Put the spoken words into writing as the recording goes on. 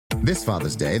This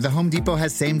Father's Day, the Home Depot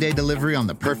has same-day delivery on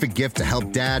the perfect gift to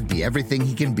help Dad be everything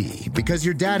he can be. Because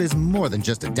your dad is more than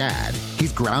just a dad.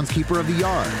 He's groundskeeper of the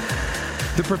yard,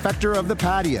 the perfecter of the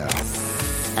patio,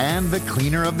 and the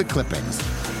cleaner of the clippings.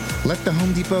 Let the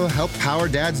Home Depot help power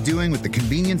Dad's doing with the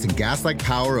convenience and gas-like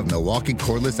power of Milwaukee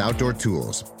cordless outdoor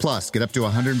tools. Plus, get up to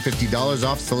 $150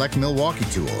 off select Milwaukee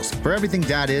tools. For everything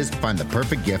Dad is, find the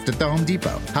perfect gift at the Home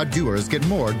Depot. How doers get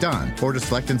more done. Order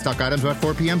select in-stock items by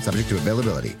 4 p.m. subject to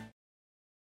availability.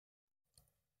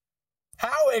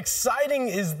 How exciting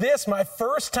is this? My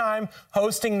first time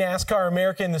hosting NASCAR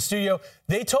America in the studio.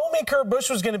 They told me Kurt Busch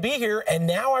was going to be here, and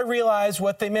now I realize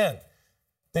what they meant.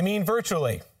 They mean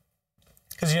virtually.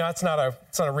 Because, it's not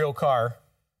a real car.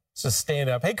 It's just stand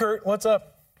up. Hey, Kurt, what's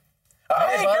up?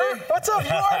 Hey, Kurt, what's up?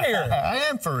 You are here. I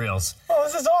am for reals. Oh,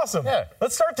 this is awesome. Yeah.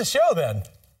 Let's start the show then.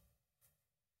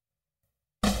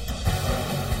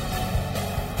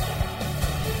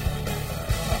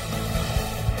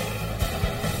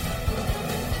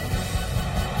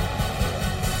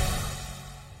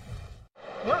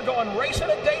 We're going racing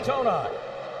at Daytona.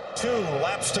 2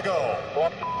 laps to go.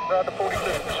 Around the 42.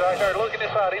 Right there, looking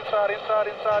inside.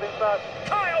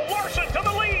 Kyle Larson to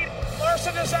the lead.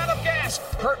 Larson is out of gas.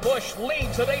 Kurt Busch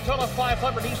leads the Daytona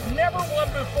 500. He's never won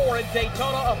before at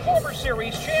Daytona, a former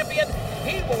series champion.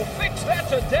 He will fix that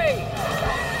today.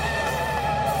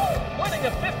 Winning the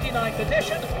 59th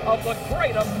edition of the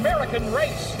Great American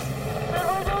Race.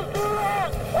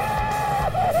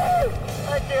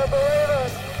 I can't believe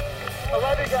it. I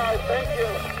love you guys. Thank you.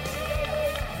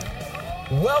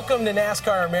 Welcome to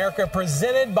NASCAR America,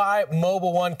 presented by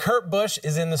Mobil 1. Kurt Busch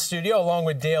is in the studio along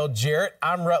with Dale Jarrett.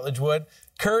 I'm Rutledge Wood.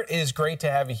 Kurt, it is great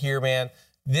to have you here, man.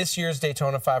 This year's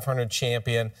Daytona 500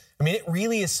 champion. I mean, it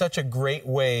really is such a great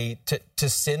way to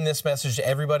send this message to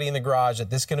everybody in the garage that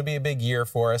this is going to be a big year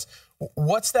for us.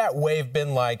 What's that wave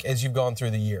been like as you've gone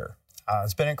through the year?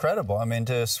 It's been incredible. I mean,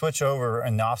 to switch over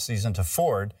in the offseason to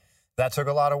Ford, that took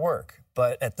a lot of work.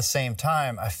 But at the same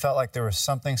time, I felt like there was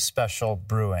something special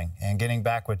brewing. And getting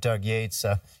back with Doug Yates,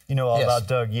 about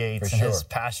Doug Yates and his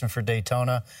passion for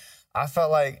Daytona. I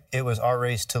felt like it was our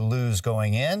race to lose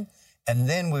going in, and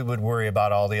then we would worry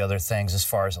about all the other things as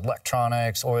far as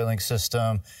electronics, oiling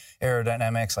system,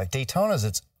 aerodynamics. Like Daytona's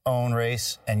its own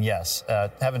race, and yes,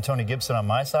 having Tony Gibson on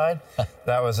my side,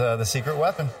 that was the secret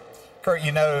weapon. Kurt,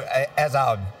 as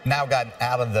I've now gotten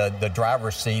out of the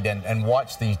driver's seat and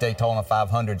watched these Daytona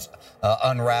 500s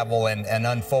unravel and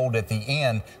unfold at the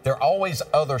end, there are always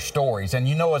other stories. And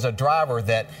as a driver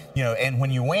that, and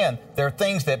when you win, there are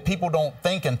things that people don't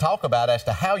think and talk about as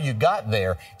to how you got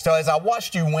there. So as I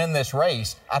watched you win this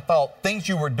race, I thought things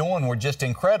you were doing were just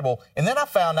incredible. And then I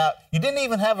found out you didn't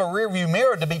even have a rearview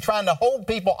mirror to be trying to hold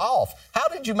people off. How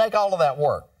did you make all of that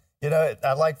work?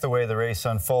 I like the way the race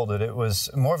unfolded. It was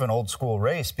more of an old school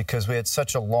race because we had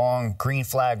such a long green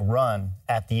flag run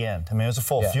at the end. I mean, it was a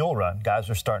full fuel run. Guys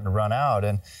were starting to run out.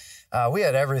 And we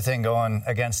had everything going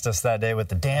against us that day with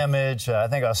the damage. I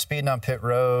think I was speeding on pit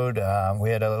road.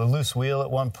 We had a loose wheel at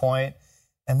one point,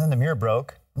 and then the mirror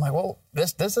broke. I'm like, well,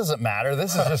 this doesn't matter.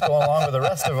 This is just going along with the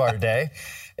rest of our day.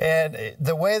 And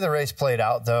the way the race played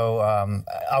out, though,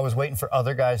 I was waiting for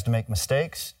other guys to make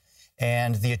mistakes.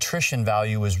 And the attrition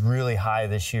value was really high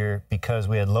this year because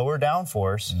we had lower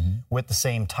downforce with the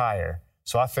same tire.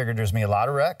 So I figured there's going to be a lot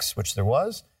of wrecks, which there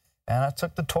was, and I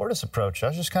took the tortoise approach. I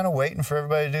was just kind of waiting for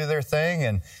everybody to do their thing,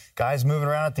 and guys moving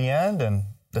around at the end, and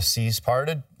the seas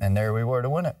parted, and there we were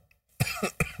to win it.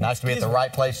 Nice to be at the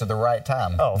right place at the right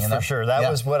time. Oh, for sure. That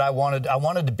was what I wanted. I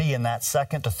wanted to be in that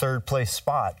second to third place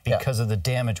spot because of the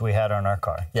damage we had on our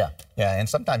car. Yeah. And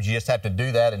sometimes you just have to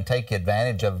do that and take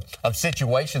advantage of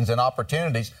situations and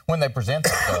opportunities when they present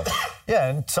themselves.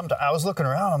 And sometimes I was looking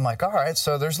around. I'm like, all right,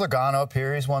 so there's Logano up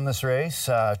here. He's won this race.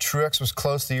 Truex was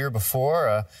close the year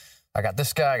before. I got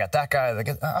this guy, I got that guy.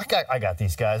 I got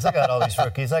these guys. I got all these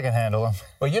rookies. I can handle them.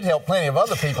 Well, you'd help plenty of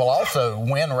other people also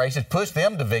win races, push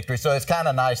them to victory. So it's kind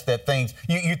of nice that things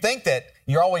you think that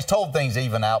you're always told things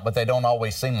even out, but they don't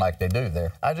always seem like they do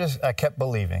there. I kept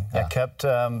believing. I kept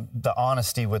the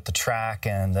honesty with the track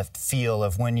and the feel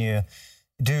of when you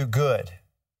do good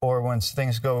or when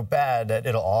things go bad, that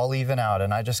it'll all even out.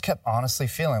 And I just kept honestly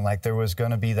feeling like there was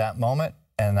going to be that moment.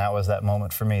 And that was that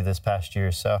moment for me this past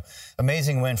year. So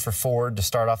amazing win for Ford to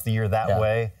start off the year that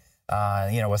way.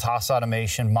 With Haas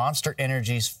Automation, Monster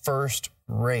Energy's first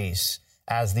race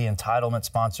as the entitlement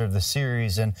sponsor of the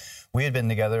series. And we had been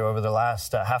together over the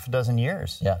last half a dozen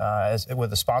years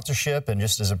with a sponsorship and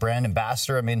just as a brand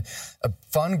ambassador. I mean, a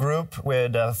fun group. We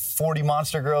had 40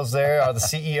 Monster Girls there, the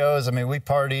CEOs. I mean, we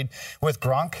partied with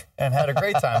Gronk and had a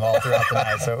great time all throughout the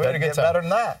night. So we had a good time. Better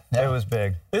than that. It was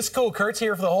big. This is cool. Kurt's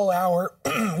here for the whole hour.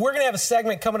 We're going to have a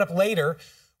segment coming up later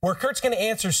where Kurt's going to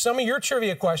answer some of your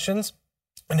trivia questions.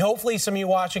 And hopefully some of you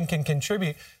watching can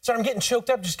contribute. So I'm getting choked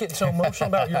up just getting so emotional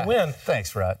about your win.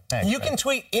 Thanks, Rod. You can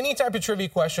tweet any type of trivia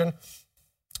question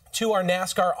to our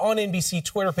NASCAR on NBC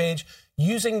Twitter page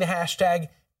using the hashtag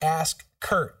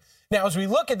AskKurt. Now, as we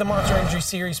look at the Monster Energy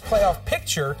Series playoff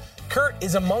picture, Kurt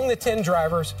is among the 10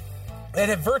 drivers that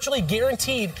have virtually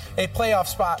guaranteed a playoff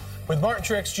spot, with Martin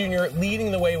Truex Jr.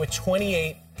 leading the way with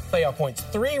 28 playoff points,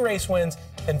 3 race wins,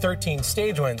 and 13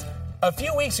 stage wins. A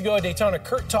few weeks ago at Daytona,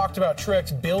 Kurt talked about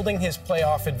Truex building his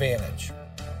playoff advantage.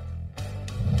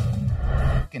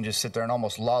 You can just sit there and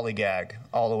almost lollygag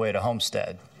all the way to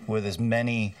Homestead with as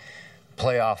many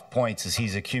playoff points as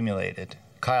he's accumulated.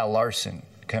 Kyle Larson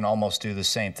can almost do the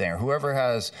same thing. Or whoever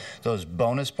has those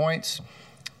bonus points,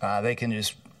 they can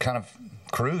just kind of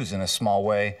cruise in a small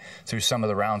way through some of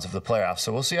the rounds of the playoffs.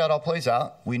 So we'll see how it all plays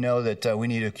out. We know that we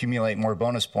need to accumulate more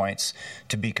bonus points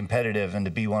to be competitive and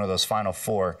to be one of those final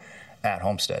 4 at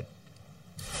Homestead.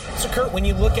 So, Kurt, when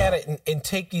you look at it and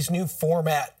take these new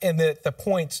format and the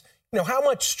points, how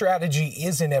much strategy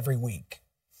is in every week?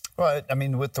 Well, I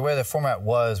mean, with the way the format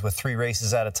was with 3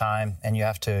 races at a time, and you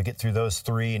have to get through those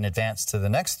 3 and advance to the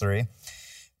next 3,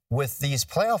 with these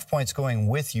playoff points going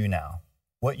with you now,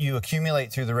 what you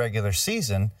accumulate through the regular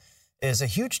season is a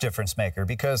huge difference maker,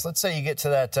 because let's say you get to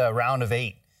that round of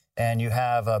 8 and you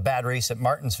have a bad race at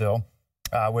Martinsville,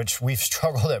 which we've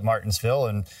struggled at Martinsville,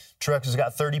 and Truex has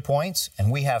got 30 points,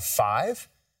 and we have 5.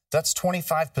 That's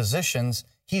 25 positions.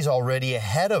 He's already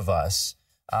ahead of us.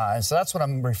 And so that's what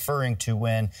I'm referring to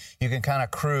when you can kind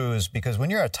of cruise, because when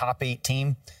you're a top 8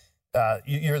 team,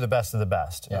 you're the best of the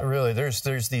best. Yeah. Really, there's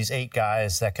these 8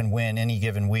 guys that can win any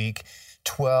given week,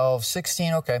 12,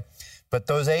 16, okay. But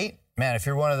those 8, man, if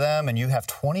you're one of them and you have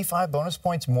 25 bonus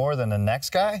points more than the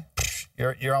next guy,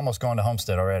 you're almost going to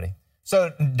Homestead already.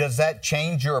 So does that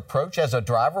change your approach as a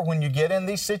driver when you get in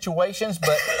these situations?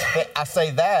 But I say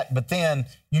that, but then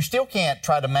you still can't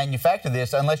try to manufacture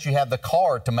this unless you have the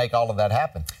car to make all of that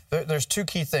happen. There's 2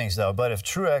 key things, though. But if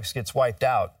Truex gets wiped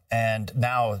out and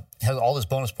now all his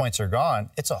bonus points are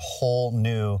gone, it's a whole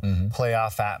new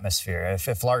playoff atmosphere.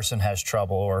 If Larson has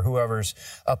trouble or whoever's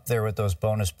up there with those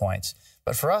bonus points.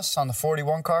 But for us on the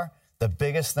 41 car, the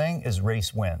biggest thing is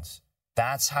race wins.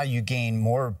 That's how you gain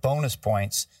more bonus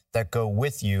points that go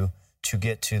with you to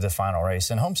get to the final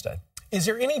race in Homestead. Is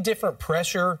there any different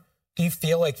pressure, do you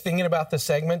feel like, thinking about the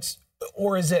segments,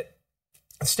 or is it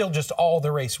still just all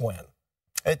the race win?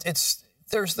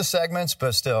 There's the segments,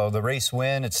 but still the race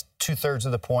win, it's 2/3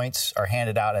 of the points are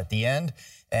handed out at the end,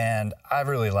 and I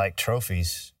really like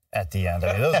trophies at the end.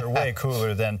 I mean, those are way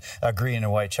cooler than a green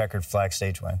and white checkered flag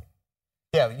stage win.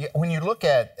 Yeah, when you look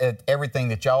at everything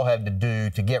that y'all had to do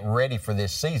to get ready for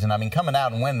this season, I mean, coming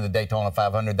out and winning the Daytona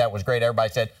 500, that was great.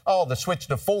 Everybody said, the switch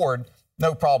to Ford,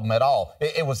 no problem at all.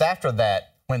 It was after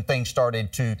that when things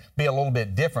started to be a little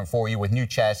bit different for you with new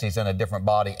chassis and a different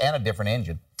body and a different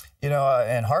engine.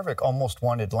 And Harvick almost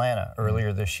won Atlanta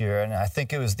earlier this year, and I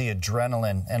think it was the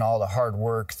adrenaline and all the hard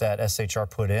work that SHR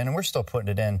put in, and we're still putting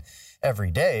it in every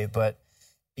day, but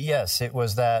yes, it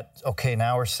was that, okay,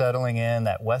 now we're settling in,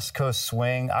 that West Coast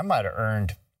swing. I might have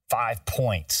earned 5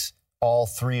 points all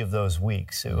 3 of those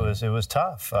weeks. It was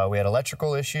tough. We had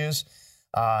electrical issues,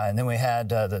 and then we had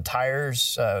the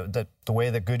tires, the way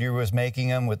that Goodyear was making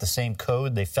them with the same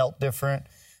code, they felt different.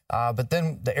 But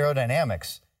then the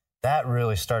aerodynamics, that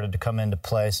really started to come into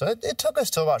play. So it took us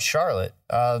to about Charlotte,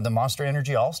 the Monster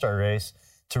Energy All-Star race,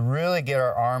 to really get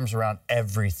our arms around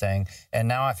everything. And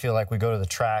now I feel like we go to the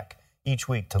track each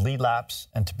week to lead laps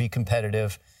and to be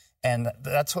competitive. And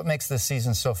that's what makes this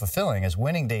season so fulfilling, is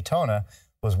winning Daytona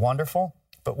was wonderful,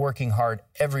 but working hard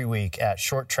every week at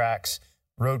short tracks,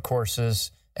 road courses,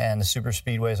 and the super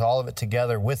speedways, all of it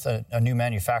together with a new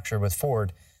manufacturer with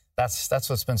Ford. That's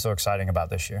what's been so exciting about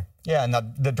this year. Yeah, and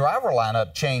the driver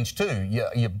lineup changed too.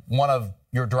 One of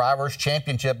your drivers,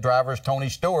 championship drivers, Tony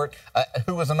Stewart,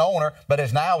 who was an owner, but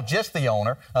is now just the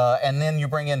owner. And then you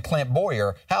bring in Clint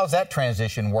Bowyer. How's that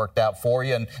transition worked out for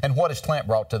you, and what has Clint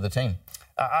brought to the team?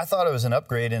 I thought it was an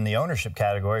upgrade in the ownership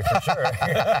category for sure.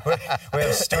 we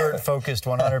have Stewart focused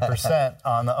 100%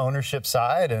 on the ownership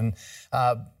side. And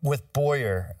with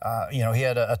Bowyer, he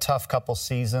had a tough couple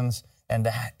seasons, and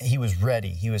he was ready.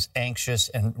 He was anxious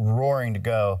and roaring to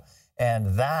go.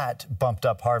 And that bumped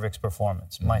up Harvick's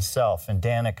performance. Myself and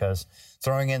Danica's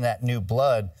throwing in that new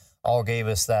blood all gave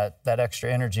us that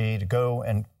extra energy to go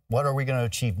and what are we going to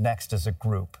achieve next as a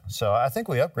group? So I think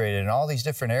we upgraded in all these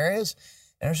different areas,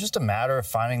 and it was just a matter of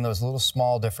finding those little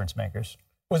small difference makers.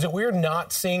 Was it weird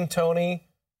not seeing Tony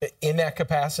in that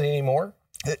capacity anymore?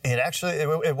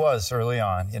 It was early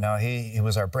on. You know, he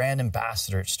was our brand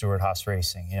ambassador at Stewart-Haas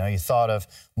Racing. You know, you thought of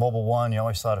Mobil 1, you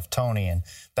always thought of Tony, and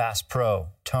Bass Pro,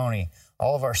 Tony.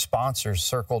 All of our sponsors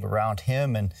circled around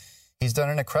him, and he's done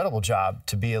an incredible job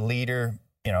to be a leader,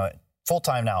 you know,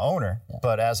 full-time now owner,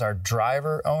 but as our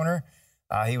driver owner,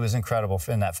 he was incredible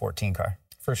in that 14 car.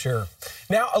 For sure.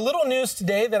 Now, a little news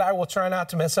today that I will try not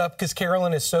to mess up because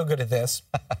Carolyn is so good at this.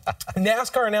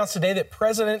 NASCAR announced today that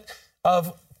the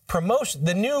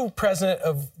new president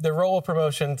of the Roller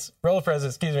president,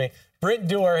 Brent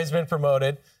Doerr, has been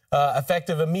promoted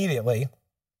effective immediately.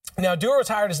 Now, Doerr was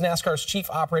hired as NASCAR's chief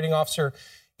operating officer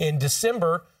in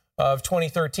December of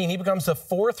 2013. He becomes the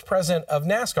fourth president of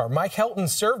NASCAR. Mike Helton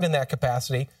served in that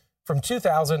capacity from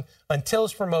 2000 until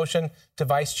his promotion to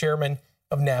vice chairman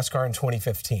of NASCAR in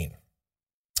 2015.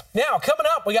 Now, coming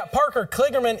up, we got Parker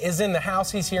Kligerman is in the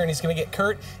house. He's here, and he's going to get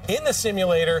Kurt in the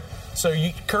simulator so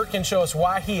Kurt can show us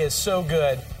why he is so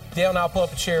good. Dale and I'll pull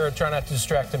up a chair and try not to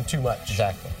distract him too much.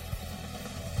 Exactly.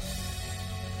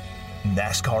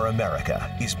 NASCAR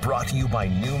America is brought to you by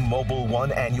new Mobil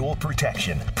 1 Annual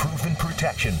Protection. Proven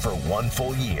protection for 1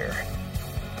 full year.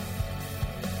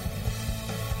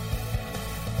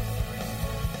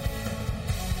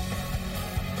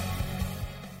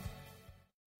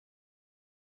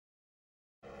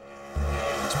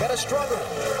 It's been a struggle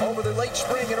over the late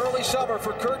spring and early summer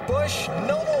for Kurt Busch.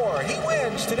 No more. He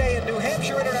wins today at New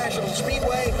Hampshire International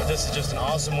Speedway. This is just an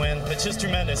awesome win. It's just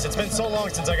tremendous. It's been so long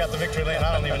since I got the victory lane,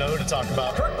 I don't even know who to talk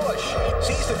about. Kurt Busch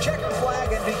sees the checkered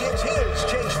flag and begins his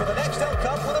chase for the Nextel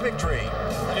Cup with a victory.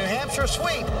 New Hampshire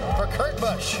sweep for Kurt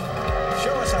Busch.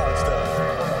 Show us how it's done.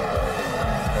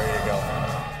 There you go.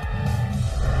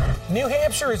 New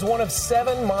Hampshire is one of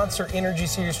 7 Monster Energy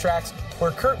Series tracks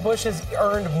where Kurt Busch has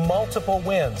earned multiple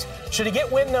wins. Should he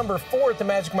get win number 4 at the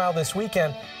Magic Mile this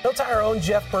weekend, he'll tie our own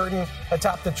Jeff Burton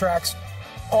atop the track's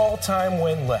all-time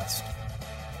win list.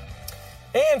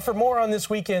 And for more on this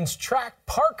weekend's track,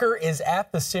 Parker is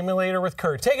at the simulator with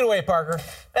Kurt. Take it away, Parker.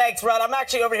 Thanks, Rod. I'm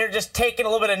actually over here just taking a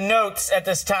little bit of notes at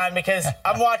this time because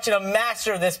I'm watching a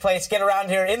master of this place get around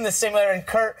here in the simulator. And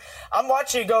Kurt, I'm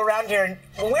watching you go around here. And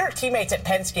when we were teammates at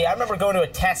Penske, I remember going to a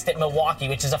test at Milwaukee,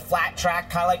 which is a flat track,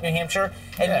 kind of like New Hampshire.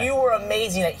 And you were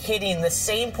amazing at hitting the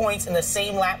same points in the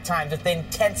same lap times within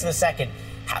tenths of a second.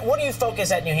 What do you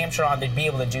focus at New Hampshire on to be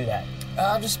able to do that?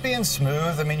 Just being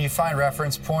smooth. I mean, you find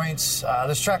reference points.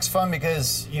 This track's fun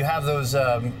because you have those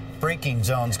braking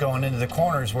zones going into the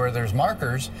corners where there's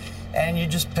markers, and you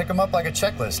just pick them up like a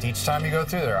checklist each time you go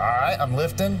through there. All right, I'm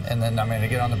lifting, and then I'm going to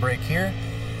get on the brake here.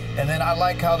 And then I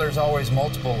like how there's always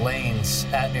multiple lanes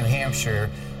at New Hampshire.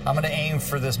 I'm going to aim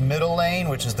for this middle lane,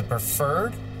 which is the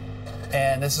preferred,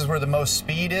 and this is where the most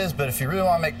speed is. But if you really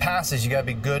want to make passes, you got to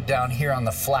be good down here on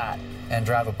the flat and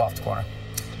drive up off the corner.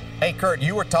 Hey, Kurt,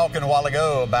 you were talking a while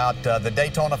ago about the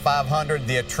Daytona 500,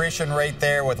 the attrition rate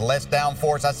there with less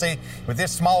downforce. I see with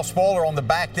this small spoiler on the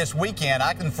back this weekend,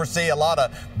 I can foresee a lot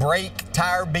of brake,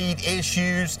 tire bead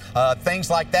issues, things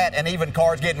like that, and even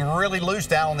cars getting really loose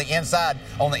down on the inside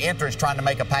on the entrance trying to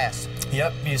make a pass.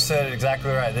 Yep, you said it exactly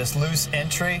right. This loose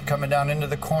entry coming down into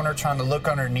the corner trying to look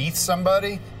underneath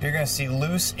somebody, you're going to see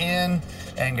loose in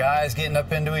and guys getting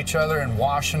up into each other and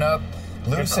washing up.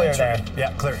 Loose clear entry. there.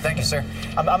 Yeah, clear. Thank you, sir.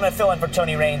 I'm going to fill in for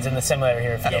Tony Raines in the simulator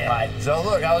here, if you don't mind. So,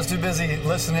 look, I was too busy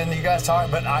listening to you guys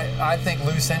talk, but I think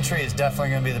loose entry is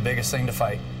definitely going to be the biggest thing to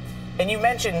fight. And you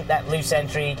mentioned that loose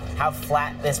entry, how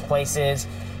flat this place is.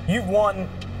 You've won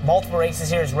multiple races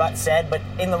here, as Rut said, but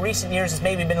in the recent years, it's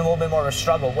maybe been a little bit more of a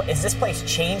struggle. Has this place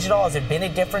changed at all? Has it been a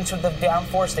difference with the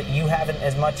downforce that you haven't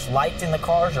as much liked in the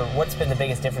cars, or what's been the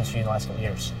biggest difference for you in the last couple of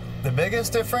years? The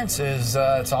biggest difference is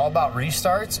it's all about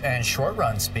restarts and short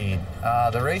run speed.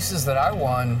 The races that I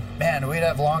won, man, we'd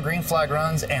have long green flag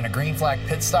runs and a green flag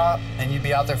pit stop, and you'd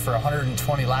be out there for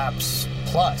 120 laps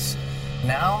plus.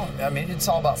 Now, I mean, it's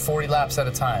all about 40 laps at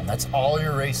a time. That's all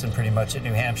you're racing pretty much at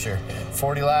New Hampshire.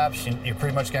 40 laps, you're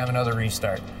pretty much going to have another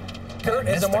restart. Kurt,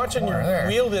 as I'm watching you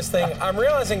wheel this thing, I'm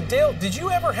realizing, Dale, did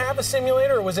you ever have a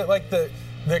simulator, or was it like the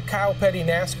Kyle Petty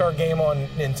NASCAR game on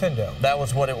Nintendo? That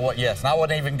was what it was, yes. And I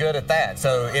wasn't even good at that.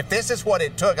 So if this is what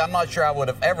it took, I'm not sure I would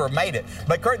have ever made it.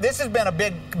 But, Kurt, this has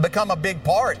become a big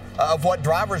part of what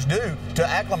drivers do to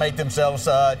acclimate themselves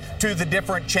to the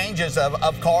different changes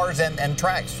of cars and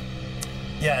tracks.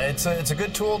 Yeah, it's a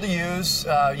good tool to use.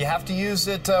 You have to use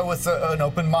it with an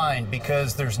open mind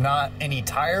because there's not any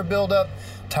tire buildup,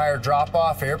 tire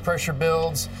drop-off, air pressure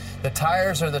builds. The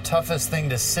tires are the toughest thing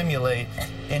to simulate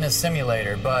in a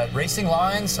simulator. But racing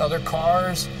lines, other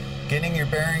cars, getting your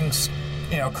bearings,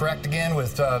 correct again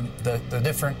with the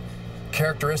different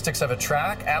characteristics of a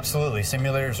track, absolutely.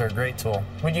 Simulators are a great tool.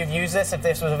 Would you have used this if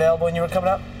this was available when you were coming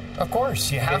up? Of course,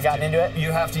 you have gotten into it.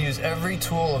 You have to use every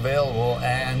tool available,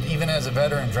 and even as a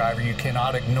veteran driver, you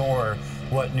cannot ignore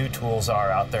what new tools are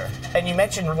out there. And you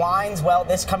mentioned lines. Well,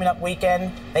 this coming up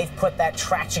weekend, they've put that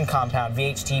traction compound,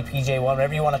 VHT, PJ1,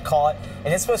 whatever you want to call it,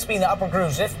 and it's supposed to be in the upper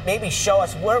grooves. Just maybe show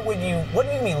us what would you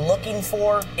be looking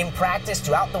for in practice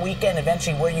throughout the weekend,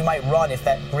 eventually where you might run if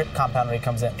that grip compound really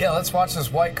comes in. Yeah, let's watch this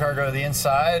white car go to the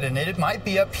inside, and it might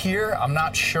be up here. I'm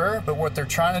not sure, but what they're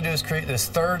trying to do is create this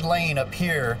third lane up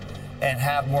here and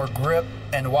have more grip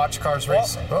and watch cars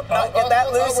race. Get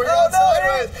that loose. We're going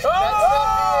sideways. That's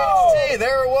not VHT.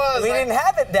 There it was. We didn't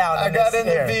have it down. I got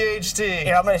into VHT.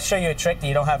 Here, I'm going to show you a trick that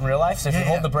you don't have in real life. So if you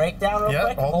hold the brake down real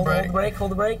quick, hold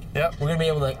the brake. Yep. We're going to be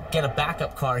able to get a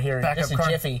backup car here in just a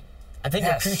jiffy. I think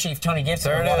the crew chief, Tony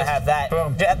Gibson, would want to have that.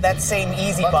 Boom. That same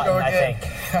easy button, I think.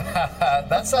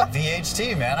 That's that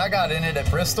VHT, man. I got in it at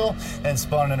Bristol and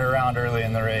spun it around early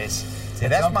in the race.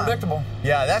 It's unpredictable.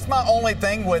 That's my only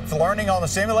thing with learning on the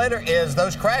simulator is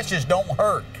those crashes don't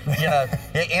hurt.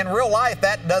 In real life,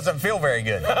 that doesn't feel very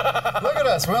good. Look at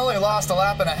us. We only lost a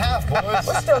lap and a half, boys.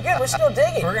 We're still good. We're still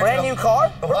digging. Brand new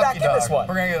car. We're back in this one.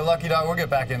 We're going to get a lucky dog. We'll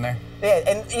get back in there. Yeah,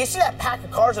 and you see that pack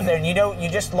of cars up there, and you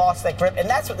just lost that grip. And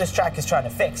that's what this track is trying to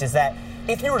fix, is that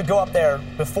if you were to go up there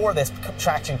before this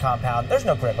traction compound, there's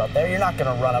no grip up there. You're not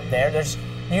going to run up there.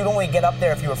 You'd only get up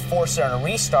there if you were forced there on a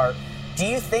restart. Do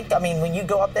you think, when you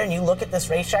go up there and you look at this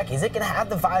racetrack, is it going to have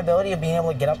the viability of being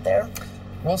able to get up there?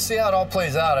 We'll see how it all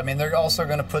plays out. They're also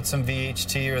going to put some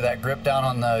VHT or that grip down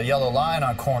on the yellow line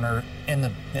in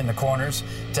the corners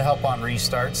to help on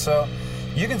restarts. So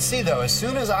you can see, though, as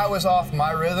soon as I was off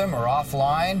my rhythm or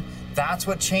offline, that's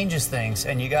what changes things.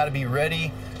 And you got to be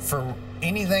ready for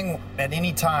anything at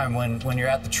any time when you're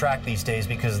at the track these days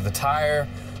because of the tire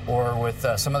or with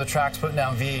some of the tracks putting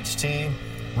down VHT.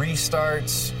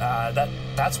 Restarts.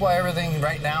 That's why everything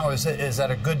right now is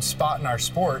at a good spot in our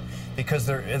sport because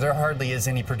there hardly is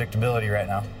any predictability right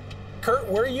now. Kurt,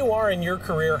 where you are in your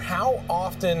career, how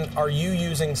often are you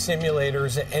using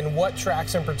simulators, and what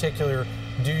tracks in particular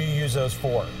do you use those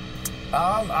for?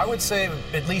 I would say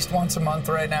at least once a month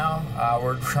right now.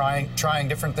 We're trying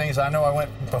different things. I know I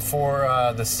went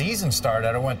before the season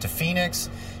started. I went to Phoenix,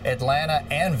 Atlanta,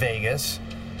 and Vegas.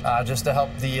 Just to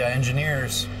help the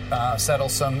engineers settle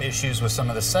some issues with some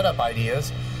of the setup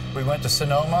ideas. We went to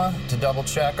Sonoma to double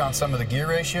check on some of the gear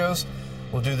ratios.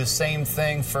 We'll do the same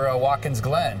thing for Watkins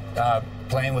Glen,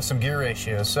 playing with some gear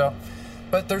ratios.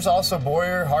 But there's also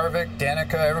Boyer, Harvick,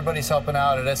 Danica, everybody's helping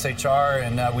out at SHR,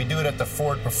 and we do it at the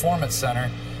Ford Performance Center.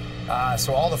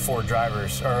 So all the Ford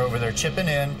drivers are over there chipping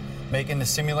in, making the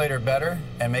simulator better,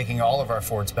 and making all of our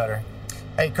Fords better.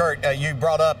 Hey, Kurt, you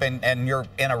brought up, and you're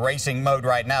in a racing mode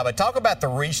right now, but talk about the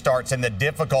restarts and the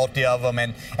difficulty of them.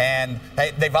 And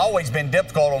hey, they've always been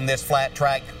difficult on this flat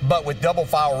track, but with double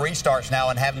file restarts now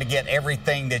and having to get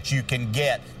everything that you can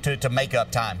get to make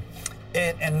up time.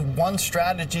 And one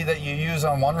strategy that you use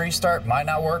on one restart might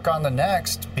not work on the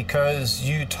next because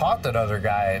you taught that other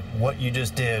guy what you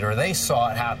just did, or they saw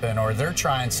it happen, or they're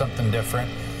trying something different.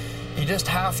 You just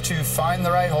have to find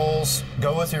the right holes,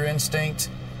 go with your instinct,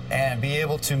 and be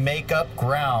able to make up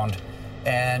ground.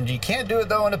 And you can't do it,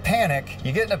 though, in a panic.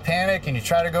 You get in a panic and you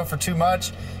try to go for too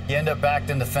much, you end up backed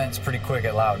in the fence pretty quick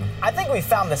at Loudon. I think we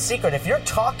found the secret. If you're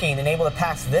talking and able to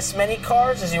pass this many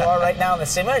cars as you are right now in the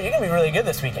simulator, you're going to be really good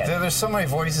this weekend. There's so many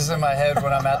voices in my head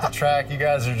when I'm at the track. You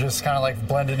guys are just kind of like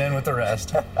blending in with the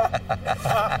rest.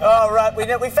 All right,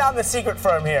 we found the secret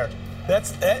for him here.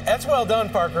 That's well done,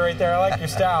 Parker, right there. I like your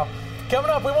style. Coming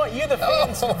up, we want you, the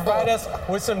fans, to provide us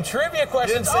with some trivia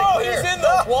questions. He's in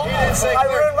the wall.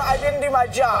 I didn't do my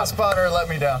job. Spotter let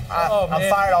me down. I'm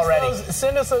fired already.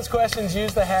 Send us those questions.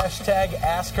 Use the hashtag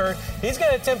AskKurt. He's going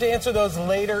to attempt to answer those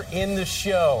later in the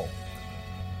show.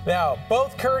 Now,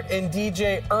 both Kurt and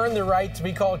DJ earned the right to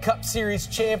be called Cup Series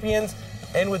champions.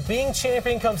 And with being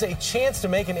champion comes a chance to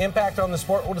make an impact on the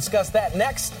sport. We'll discuss that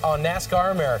next on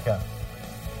NASCAR America.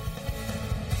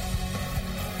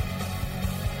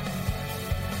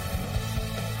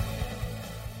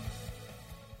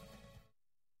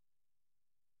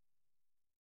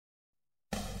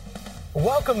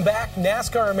 Welcome back.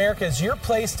 NASCAR America is your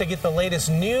place to get the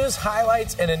latest news,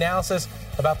 highlights, and analysis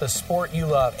about the sport you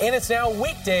love. And it's now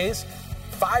weekdays,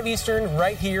 5 Eastern,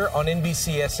 right here on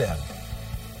NBCSN.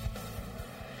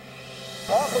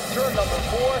 off of turn number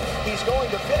 4. He's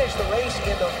going to finish the race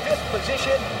in the 5th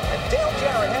position. And Dale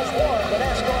Jarrett has won the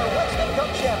NASCAR Winston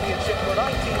Cup Championship for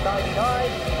 1999.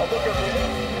 A look of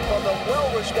relief from the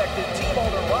well-respected team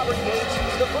owner Robert Yates.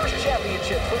 The first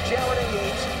championship for Jarrett and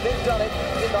Yates. They've done it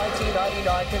in 1999.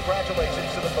 Congratulations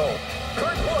to them both.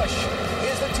 Kurt Busch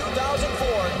is the 2004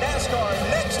 NASCAR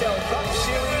Nextel Cup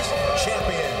Series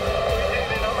champion.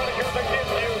 And I'm going to come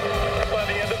against you by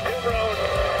the end of pit road.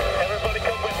 Everybody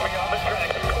come with me on the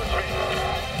track. Push me.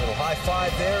 Little high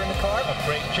five there in the car. A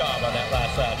great job on that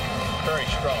last lap. Very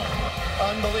strong.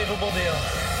 Unbelievable deal.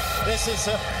 This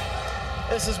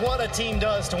is what a team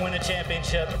does to win a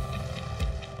championship.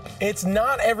 It's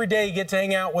not every day you get to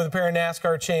hang out with a pair of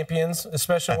NASCAR champions,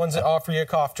 especially ones that offer you a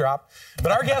cough drop.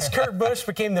 But our guest, Kurt Busch,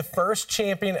 became the first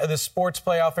champion of the sports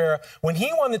playoff era when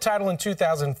he won the title in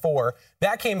 2004.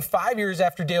 That came 5 years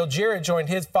after Dale Jarrett joined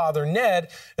his father, Ned,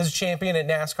 as a champion at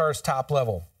NASCAR's top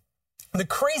level. The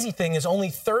crazy thing is only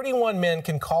 31 men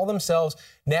can call themselves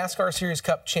NASCAR Series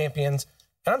Cup champions,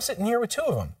 and I'm sitting here with 2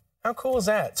 of them. How cool is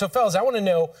that? So, fellas, I want to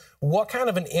know, what kind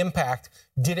of an impact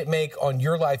did it make on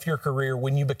your life, your career,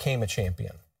 when you became a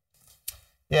champion?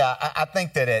 Yeah, I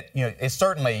think that it's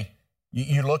certainly,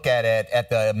 you look at it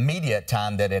at the immediate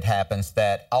time that it happens,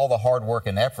 that all the hard work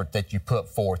and effort that you put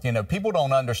forth, people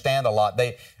don't understand a lot.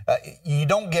 You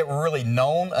don't get really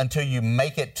known until you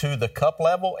make it to the cup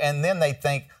level, and then they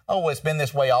think, oh, it's been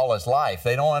this way all his life.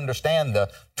 They don't understand the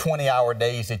 20-hour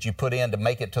days that you put in to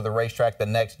make it to the racetrack the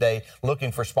next day, looking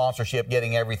for sponsorship,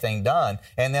 getting everything done,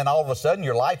 and then all of a sudden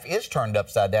your life is turned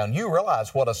upside down. You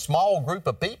realize what a small group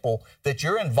of people that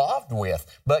you're involved with.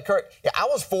 But Kurt, I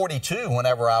was 42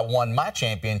 whenever I won my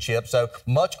championship, so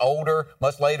much older,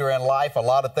 much later in life. A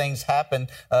lot of things happened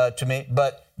to me,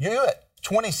 but you're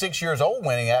 26 years old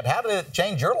winning that. How did it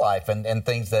change your life and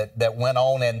things that went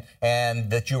on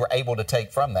and that you were able to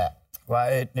take from that?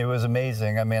 Well, it was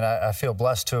amazing. I mean, I feel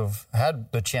blessed to have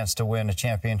had the chance to win a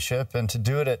championship and to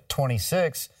do it at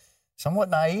 26, somewhat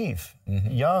naive,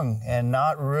 young, and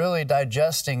not really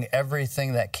digesting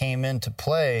everything that came into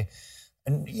play.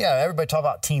 And yeah, everybody talk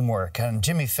about teamwork. And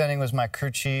Jimmy Fenning was my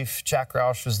crew chief. Jack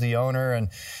Roush was the owner. And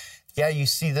yeah, you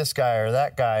see this guy or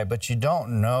that guy, but you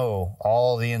don't know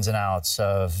all the ins and outs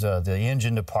of the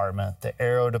engine department, the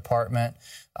aero department,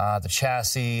 the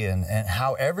chassis, and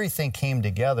how everything came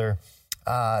together.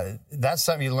 That's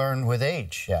something you learn with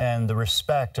age, and the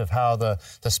respect of how the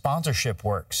sponsorship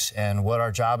works and what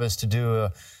our job is to do,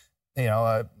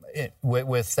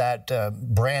 with that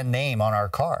brand name on our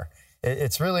car.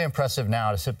 It's really impressive now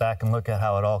to sit back and look at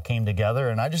how it all came together.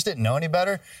 And I just didn't know any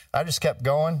better. I just kept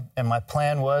going. And my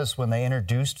plan was, when they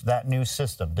introduced that new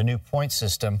system, the new point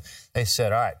system, they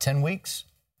said, all right, 10 weeks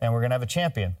and we're going to have a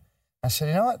champion. I said,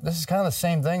 you know what? This is kind of the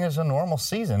same thing as a normal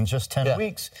season, just 10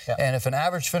 weeks. Yeah. And if an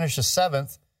average finishes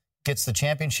 7th, gets the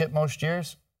championship most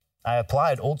years, I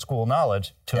applied old school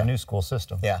knowledge to a new school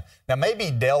system. Yeah. Now,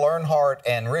 maybe Dale Earnhardt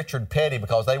and Richard Petty,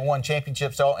 because they won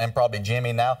championships, and probably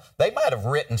Jimmy now, they might have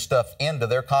written stuff into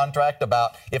their contract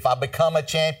about, if I become a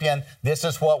champion, this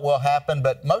is what will happen.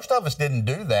 But most of us didn't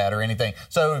do that or anything.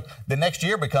 So the next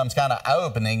year becomes kind of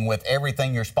eye-opening with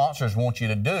everything your sponsors want you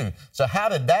to do. So how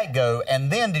did that go?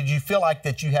 And then did you feel like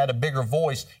that you had a bigger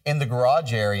voice in the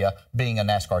garage area being a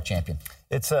NASCAR champion?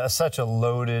 It's such a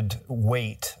loaded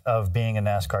weight of being a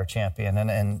NASCAR champion,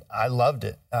 and I loved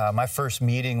it. My first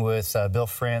meeting with Bill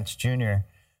France Jr.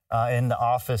 In the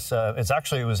office,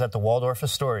 it was at the Waldorf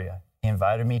Astoria. He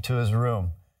invited me to his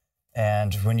room,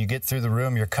 and when you get through the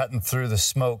room, you're cutting through the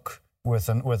smoke with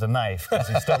a knife, because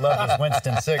he still loved his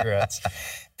Winston cigarettes.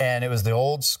 And it was the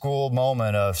old school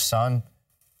moment of, son,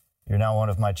 you're now one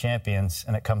of my champions,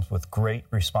 and it comes with great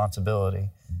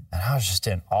responsibility. And I was just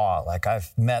in awe. Like,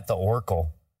 I've met the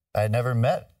Oracle. I had never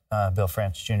met Bill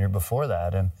France Jr. before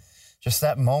that. And just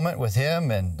that moment with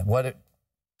him and what it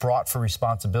brought for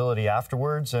responsibility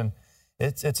afterwards. And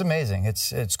it's amazing.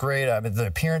 It's great. I mean, the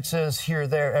appearances here,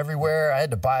 there, everywhere. I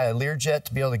had to buy a Learjet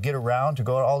to be able to get around, to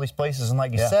go to all these places. And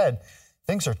like you said,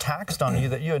 things are taxed on you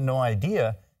that you had no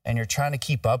idea. And you're trying to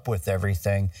keep up with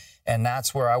everything. And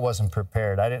that's where I wasn't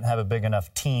prepared. I didn't have a big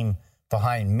enough team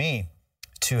behind me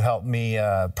to help me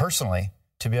personally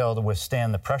to be able to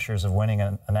withstand the pressures of winning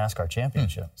a NASCAR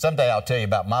championship. Someday I'll tell you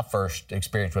about my first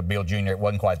experience with Bill Jr. It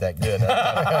wasn't quite that good.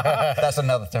 That's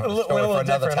another story for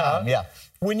another time. Yeah.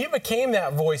 When you became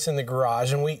that voice in the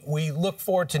garage, and we look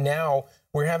forward to now,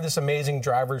 we have this amazing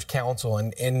drivers council,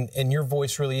 and your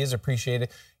voice really is appreciated.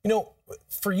 You know,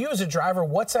 for you as a driver,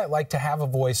 what's that like to have a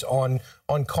voice on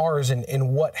cars,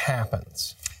 and what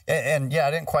happens? And yeah,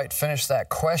 I didn't quite finish that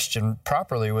question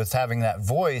properly with having that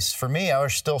voice. For me, I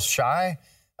was still shy.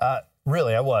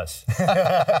 Really, I was.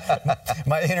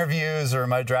 My interviews or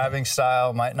my driving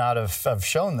style might not have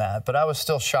shown that, but I was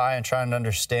still shy and trying to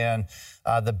understand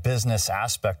the business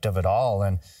aspect of it all.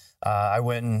 And I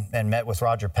went and met with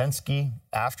Roger Penske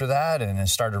after that and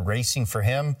started racing for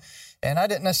him. And I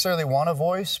didn't necessarily want a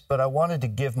voice, but I wanted to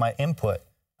give my input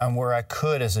on where I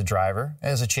could as a driver,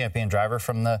 as a champion driver,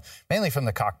 mainly from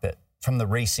the cockpit, from the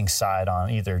racing side on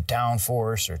either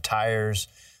downforce or tires.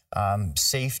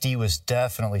 Safety was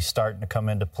definitely starting to come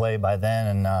into play by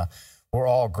then, and we're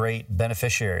all great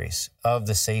beneficiaries of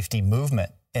the safety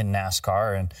movement in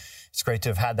NASCAR, and it's great to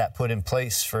have had that put in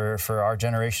place for our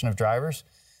generation of drivers.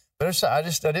 But I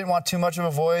didn't want too much of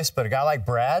a voice, but a guy like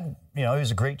Brad, he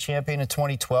was a great champion in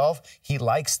 2012. He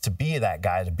likes to be that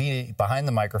guy, to be behind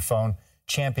the microphone,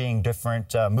 championing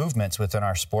different movements within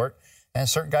our sport. And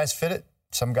certain guys fit it,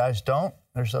 some guys don't.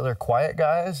 There's other quiet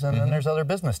guys, and then there's other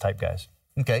business type guys.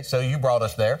 Okay, so you brought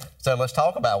us there. So let's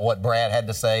talk about what Brad had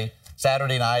to say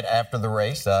Saturday night after the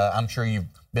race. I'm sure you've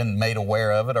been made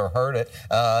aware of it or heard it.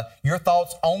 Your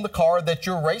thoughts on the car that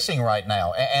you're racing right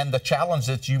now and the challenge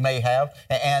that you may have.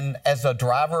 And as a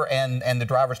driver and the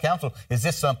Drivers' Council, is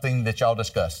this something that y'all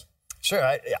discuss?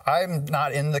 Sure. I'm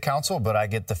not in the council, but I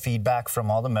get the feedback from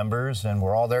all the members, and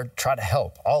we're all there to try to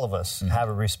help. All of us have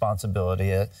a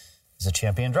responsibility. As a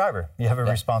champion driver, you have a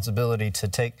responsibility to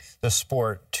take the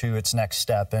sport to its next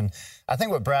step. And I think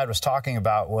what Brad was talking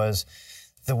about was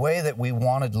the way that we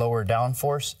wanted lower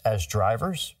downforce as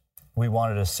drivers. We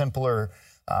wanted a simpler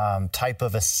type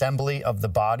of assembly of the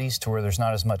bodies to where there's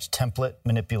not as much template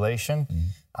manipulation.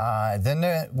 Then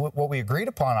what we agreed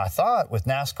upon, I thought, with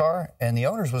NASCAR and the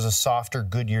owners was a softer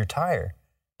Goodyear tire.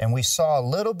 And we saw a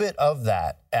little bit of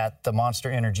that at the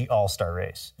Monster Energy All-Star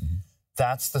race.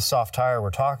 That's the soft tire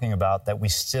we're talking about that we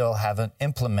still haven't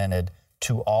implemented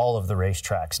to all of the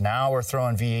racetracks. Now we're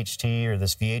throwing VHT or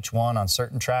this VH1 on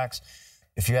certain tracks.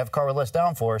 If you have a car with less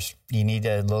downforce, you need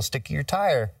a little stickier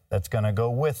tire that's going to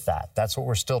go with that. That's what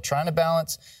we're still trying to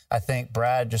balance. I think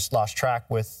Brad just lost track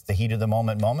with the heat of the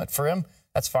moment for him.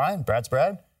 That's fine. Brad's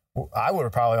Brad. I would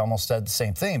have probably almost said the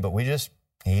same thing, but he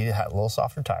needed a little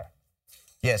softer tire.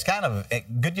 Yeah, it's kind of,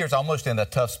 Goodyear's almost in a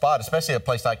tough spot, especially a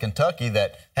place like Kentucky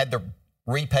that had to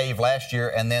repave last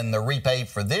year and then the repave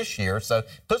for this year. So it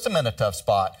puts them in a tough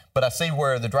spot. But I see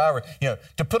where the driver,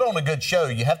 to put on a good show,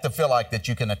 you have to feel like that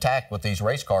you can attack with these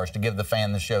race cars to give the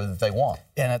fan the show that they want.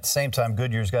 And at the same time,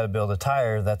 Goodyear's got to build a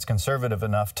tire that's conservative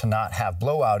enough to not have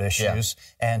blowout issues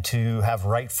and to have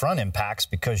right front impacts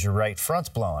because your right front's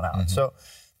blowing out. So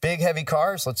big, heavy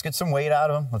cars, let's get some weight out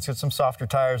of them. Let's get some softer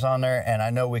tires on there, and I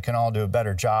know we can all do a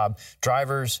better job.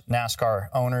 Drivers, NASCAR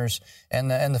owners, and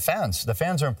the fans. The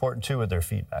fans are important, too, with their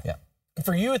feedback. Yeah.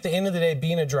 For you, at the end of the day,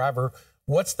 being a driver,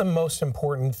 what's the most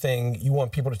important thing you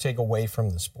want people to take away from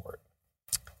the sport?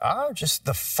 Just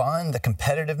the fun, the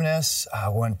competitiveness.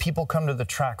 When people come to the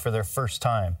track for their first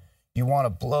time, you want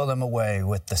to blow them away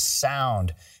with the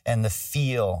sound and the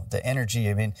feel, the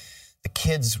energy. I mean, the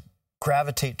kids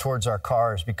gravitate towards our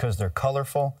cars because they're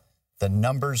colorful. The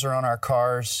numbers are on our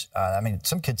cars.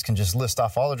 Some kids can just list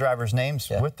off all the drivers' names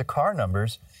with the car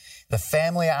numbers. The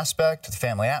family aspect, the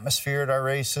family atmosphere at our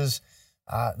races.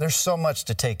 There's so much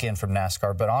to take in from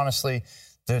NASCAR, but honestly,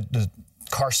 the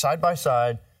car side by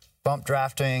side, bump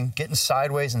drafting, getting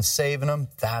sideways and saving them,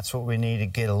 that's what we need to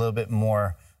get a little bit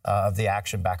more of the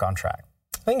action back on track.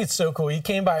 I think it's so cool. You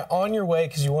came by on your way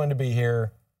because you wanted to be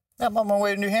here. I'm on my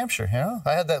way to New Hampshire,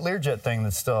 I had that Learjet thing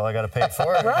that still I got to pay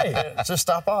for. Right. Just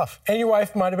stop off. And your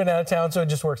wife might have been out of town, so it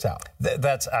just works out.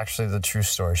 That's actually the true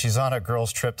story. She's on a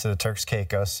girls' trip to the Turks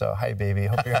Caicos, so hi, baby.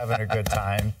 Hope you're having a good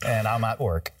time, and I'm at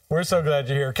work. We're so glad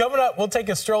you're here. Coming up, we'll take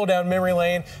a stroll down memory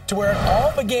lane to where it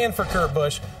all began for Kurt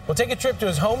Busch. We'll take a trip to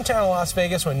his hometown of Las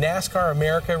Vegas when NASCAR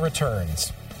America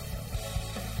returns.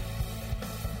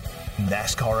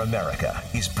 NASCAR America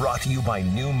is brought to you by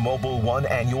new Mobil 1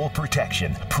 Annual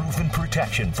Protection. Proven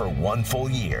protection for 1 full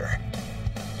year.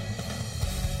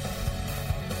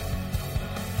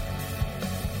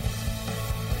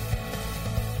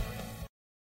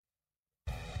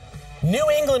 New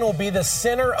England will be the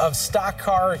center of stock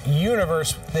car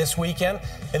universe this weekend,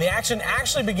 and the action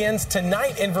actually begins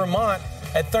tonight in Vermont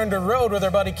at Thunder Road with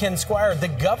our buddy Ken Squire. The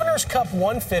Governor's Cup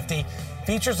 150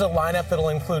 features a lineup that'll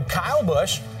include Kyle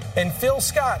Busch and Phil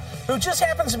Scott, who just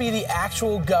happens to be the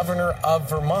actual governor of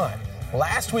Vermont.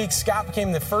 Last week, Scott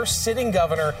became the first sitting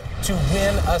governor to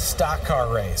win a stock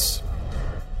car race.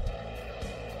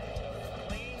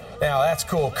 Now, that's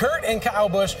cool. Kurt and Kyle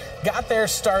Busch got their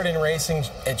start in racing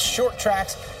at short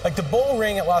tracks like the Bull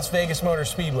Ring at Las Vegas Motor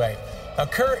Speedway. Now,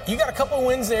 Kurt, you got a couple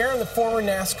wins there in the former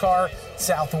NASCAR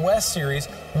Southwest Series.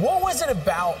 What was it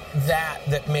about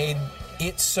that made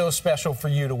it so special for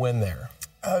you to win there?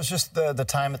 It was just the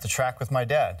time at the track with my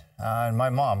dad and my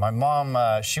mom. My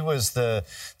mom, she was the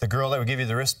girl that would give you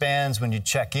the wristbands when you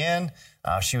check in.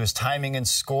 She was timing and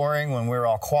scoring when we were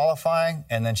all qualifying,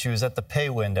 and then she was at the pay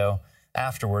window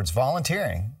afterwards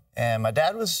volunteering. And my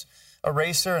dad was a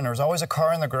racer, and there was always a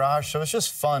car in the garage, so it was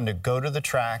just fun to go to the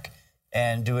track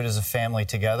and do it as a family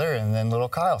together. And then little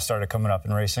Kyle started coming up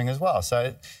and racing as well.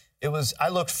 So I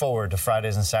looked forward to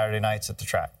Fridays and Saturday nights at the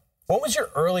track. What was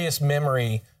your earliest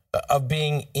memory of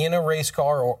being in a race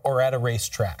car or at a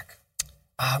racetrack?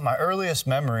 My earliest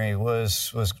memory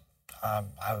was I was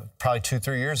probably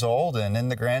 2-3 years old and in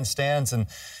the grandstands. And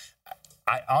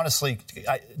I honestly,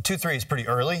 2-3 is pretty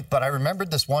early, but I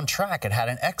remembered this one track. It had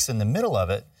an X in the middle of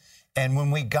it. And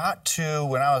when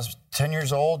I was 10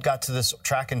 years old, got to this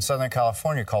track in Southern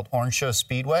California called Orange Show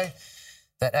Speedway,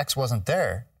 that X wasn't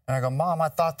there. And I go, Mom, I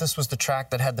thought this was the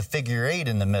track that had the figure 8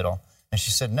 in the middle. And she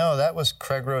said, no, that was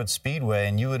Craig Road Speedway,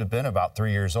 and you would have been about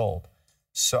 3 years old.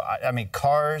 So, I mean,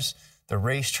 cars, the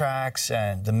racetracks,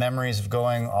 and the memories of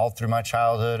going all through my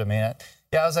childhood. I mean, I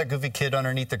was that goofy kid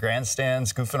underneath the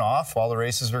grandstands goofing off while the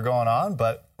races were going on.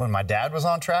 But when my dad was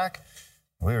on track,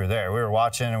 we were there. We were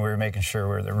watching, and we were making sure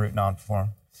we were rooting on for him.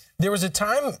 There was a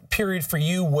time period for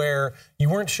you where you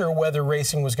weren't sure whether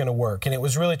racing was going to work, and it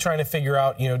was really trying to figure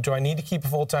out, do I need to keep a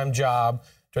full-time job?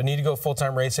 Do I need to go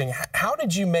full-time racing? How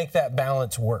did you make that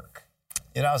balance work?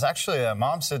 I was actually,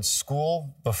 Mom said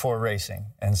school before racing.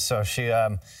 And so she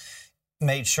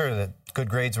made sure that good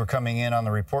grades were coming in on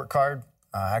the report card.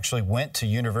 I actually went to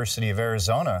University of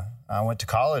Arizona. I went to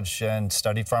college and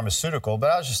studied pharmaceutical, but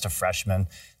I was just a freshman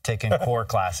taking core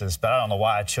classes. But I don't know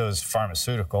why I chose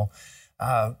pharmaceutical.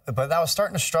 But I was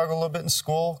starting to struggle a little bit in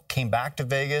school, came back to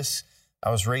Vegas. I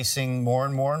was racing more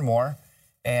and more and more.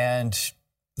 And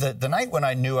the night when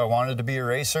I knew I wanted to be a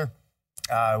racer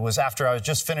was after I was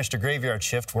just finished a graveyard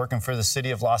shift working for the city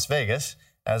of Las Vegas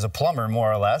as a plumber,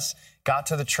 more or less. Got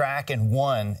to the track and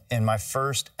won in my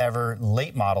first ever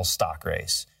late model stock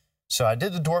race. So I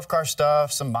did the dwarf car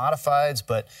stuff, some modifieds,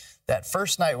 but that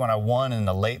first night when I won in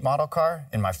the late model car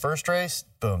in my first race,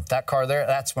 boom, that car there,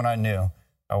 that's when I knew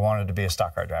I wanted to be a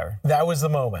stock car driver. That was the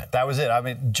moment. That was it. I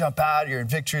mean, jump out, you're in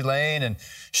victory lane and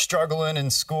struggling in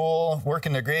school,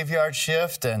 working the graveyard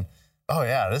shift, and oh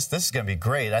yeah, this is going to be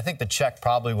great. I think the check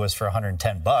probably was for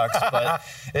 $110, but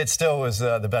it still was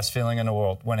the best feeling in the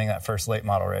world, winning that first late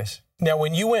model race. Now,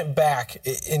 when you went back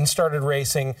and started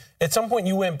racing, at some point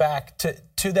you went back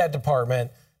to that department,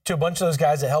 to a bunch of those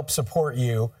guys that helped support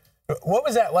you. What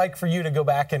was that like for you to go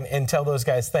back and tell those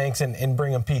guys thanks and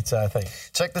bring them pizza, I think?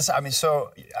 Check this out. I mean,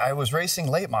 so I was racing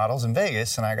late models in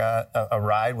Vegas, and I got a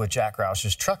ride with Jack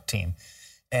Roush's truck team.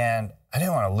 And I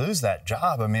didn't want to lose that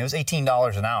job. I mean, it was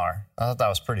 $18 an hour. I thought that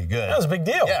was pretty good. That was a big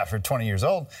deal. Yeah, for 20 years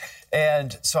old.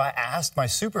 And so I asked my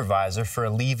supervisor for a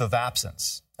leave of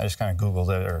absence. I just kind of Googled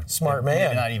it. Or smart man.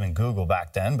 Maybe not even Google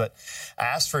back then, but I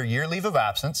asked for a year leave of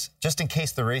absence just in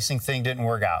case the racing thing didn't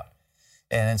work out.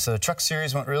 And so the truck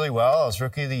series went really well. I was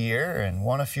rookie of the year and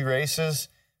won a few races.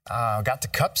 Got the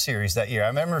Cup series that year. I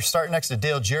remember starting next to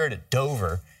Dale Jarrett at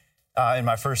Dover in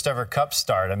my first ever Cup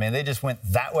start. I mean, they just went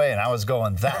that way and I was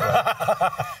going that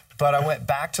way. But I went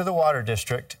back to the Water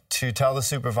District to tell the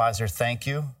supervisor, thank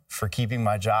you for keeping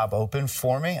my job open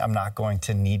for me. I'm not going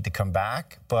to need to come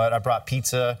back. But I brought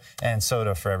pizza and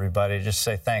soda for everybody to just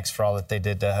say thanks for all that they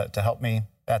did to help me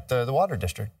at the Water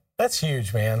District. That's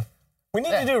huge, man. We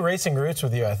need to do Racing Roots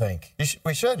with you, I think.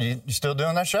 We should. You still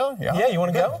doing that show? Yeah, you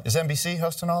want to go? Is NBC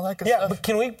hosting all that good stuff? Yeah,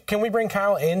 but can we bring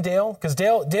Kyle and Dale? Because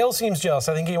Dale seems jealous.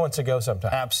 I think he wants to go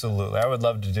sometime. Absolutely. I would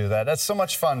love to do that. That's so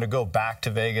much fun to go back to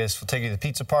Vegas. We'll take you to the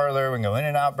pizza parlor. We can go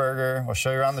In-N-Out Burger. We'll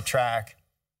show you around the track.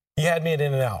 You had me at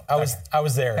In-N-Out. I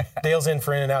was there. Dale's in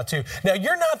for In-N-Out, too. Now,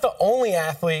 you're not the only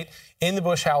athlete in the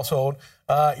Busch household.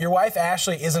 Your wife,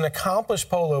 Ashley, is an accomplished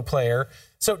polo player.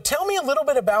 So tell me a little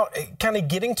bit about kind of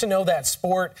getting to know that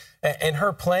sport and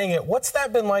her playing it. What's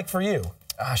that been like for you?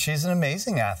 She's an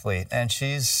amazing athlete, and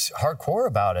she's hardcore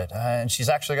about it. And she's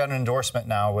actually got an endorsement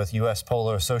now with U.S.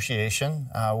 Polo Association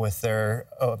with their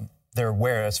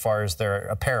wear as far as their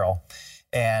apparel.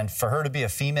 And for her to be a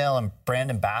female and brand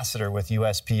ambassador with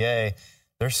USPA,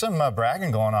 there's some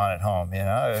bragging going on at home, you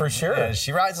know. For sure. Yeah,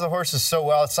 she rides the horses so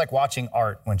well. It's like watching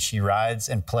art when she rides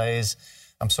and plays.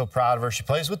 I'm so proud of her. She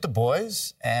plays with the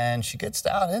boys, and she gets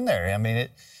down in there. I mean,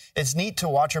 it's neat to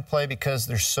watch her play because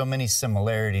there's so many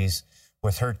similarities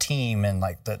with her team and,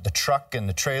 like, the truck and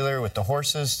the trailer with the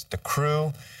horses, the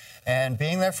crew, and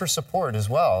being there for support as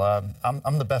well.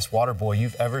 I'm the best water boy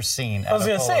you've ever seen. I was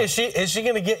going to say, is she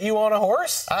going to get you on a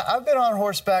horse? I've been on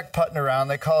horseback putting around.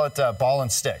 They call it ball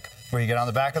and stick, where you get on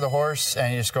the back of the horse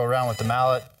and you just go around with the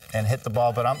mallet and hit the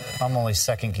ball, but I'm only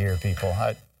second gear, people.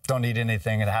 I don't need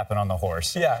anything to happen on the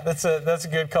horse. Yeah, that's a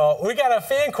good call. We got a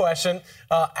fan question.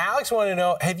 Alex wanted to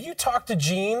know, have you talked to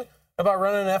Gene about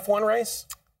running an F1 race?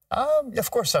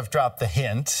 Of course, I've dropped the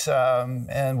hint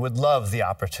and would love the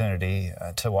opportunity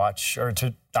to watch.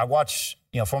 I watch,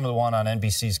 Formula One on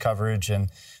NBC's coverage and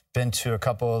been to a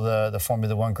couple of the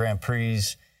Formula One Grand Prix.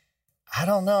 I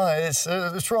don't know. It's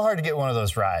real hard to get one of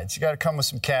those rides. You got to come with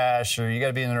some cash, or you got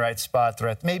to be in the right spot.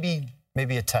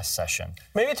 Maybe a test session.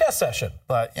 Maybe a test session.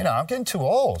 But, I'm getting too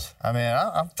old. I mean,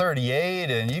 I'm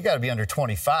 38, and you got to be under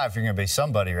 25 if you're going to be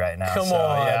somebody right now. Come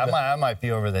on. Yeah, I might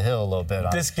be over the hill a little bit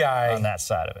on that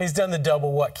side of it. He's done the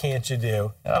double what can't you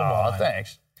do. Come on.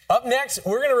 Thanks. Up next,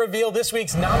 we're going to reveal this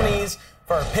week's nominees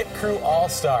for our Pit Crew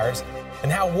All-Stars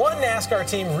and how one NASCAR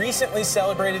team recently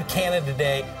celebrated Canada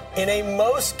Day in a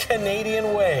most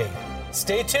Canadian way.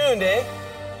 Stay tuned, eh?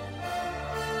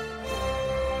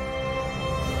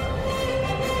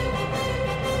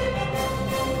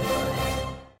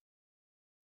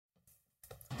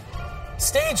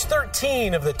 Stage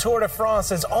 13 of the Tour de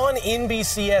France is on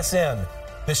NBCSN.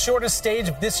 The shortest stage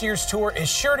of this year's tour is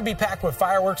sure to be packed with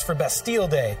fireworks for Bastille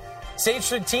Day. Stage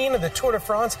 13 of the Tour de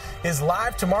France is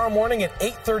live tomorrow morning at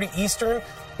 8:30 Eastern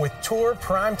with Tour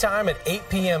prime time at 8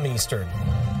 p.m. Eastern.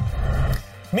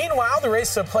 Meanwhile, the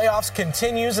race of playoffs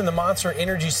continues in the Monster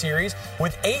Energy Series.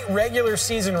 With 8 regular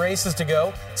season races to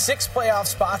go, 6 playoff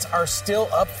spots are still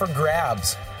up for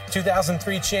grabs.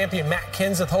 2003 champion Matt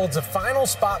Kenseth holds a final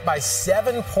spot by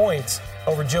 7 points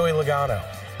over Joey Logano.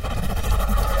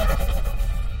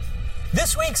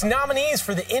 This week's nominees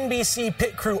for the NBC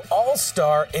Pit Crew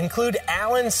All-Star include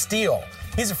Alan Steele.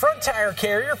 He's a front tire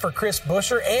carrier for Chris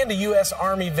Buescher and a U.S.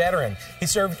 Army veteran. He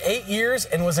served 8 years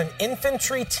and was an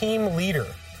infantry team leader.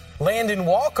 Landon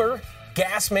Walker,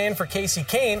 gas man for Casey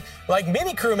Kane. Like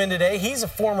many crewmen today, he's a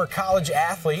former college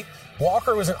athlete.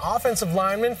 Walker was an offensive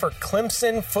lineman for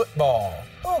Clemson football.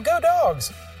 Oh, go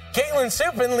Dogs! Caitlin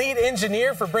Supin, lead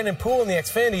engineer for Brendan Poole in the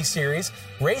Xfinity Series.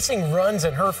 Racing runs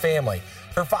in her family.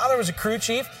 Her father was a crew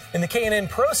chief in the K&N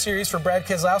Pro Series for Brad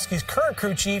Keselowski's current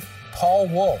crew chief, Paul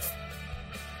Wolfe.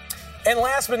 And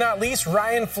last but not least,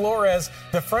 Ryan Flores,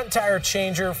 the front tire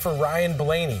changer for Ryan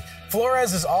Blaney.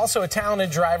 Flores is also a talented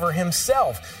driver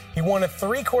himself. He won a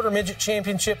 3-quarter midget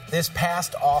championship this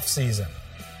past offseason.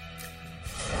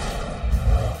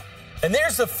 And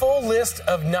there's the full list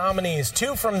of nominees.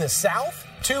 2 from the South,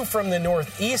 2 from the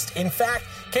Northeast. In fact,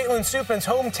 Caitlin Supin's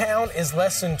hometown is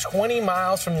less than 20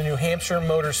 miles from the New Hampshire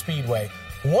Motor Speedway.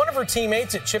 One of her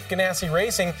teammates at Chip Ganassi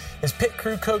Racing is pit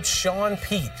crew coach Sean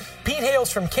Pete. Pete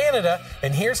hails from Canada,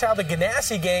 and here's how the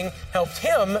Ganassi gang helped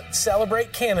him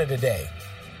celebrate Canada Day.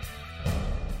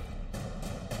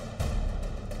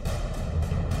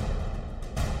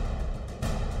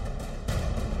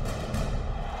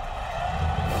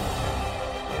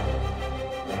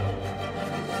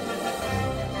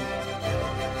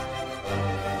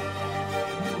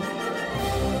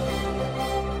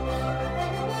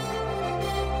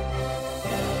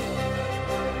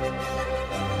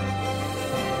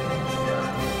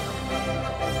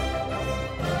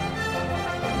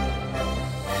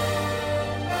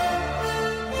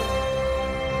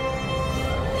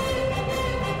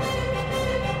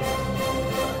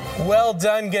 Well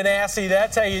done, Ganassi.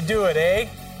 That's how you do it, eh?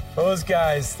 Those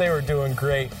guys, they were doing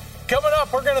great. Coming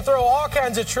up, we're going to throw all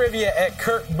kinds of trivia at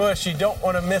Kurt Busch. You don't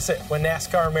want to miss it when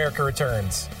NASCAR America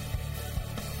returns.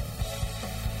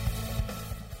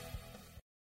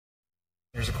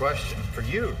 Here's a question for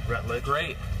you, Rutledge.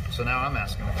 Great. So now I'm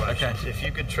asking the question. Okay. If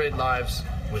you could trade lives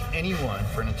with anyone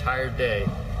for an entire day,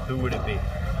 who would it be?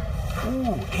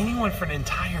 Ooh, anyone for an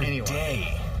entire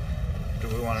day. Do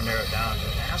we want to narrow it down to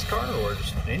NASCAR or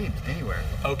just anywhere?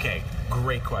 Okay,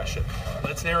 great question.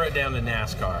 Let's narrow it down to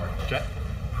NASCAR. Okay.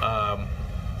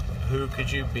 Who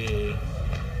could you be?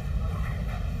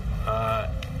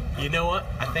 You know what?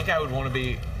 I think I'd want to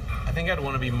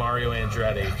be Mario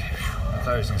Andretti. I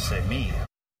thought he was going to say me.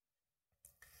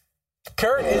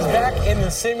 Kurt is back in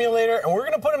the simulator, and we're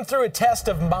going to put him through a test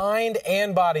of mind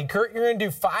and body. Kurt, you're going to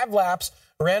do 5 laps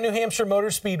around New Hampshire Motor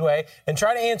Speedway and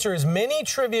try to answer as many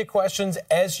trivia questions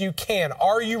as you can.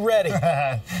 Are you ready?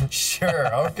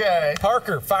 Sure, okay.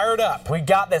 Parker, fire it up. We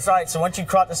got this. All right, so once you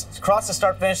cross the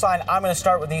start-finish line, I'm going to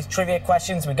start with these trivia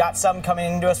questions. We got some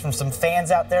coming into us from some fans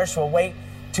out there, so we'll wait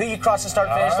till you cross the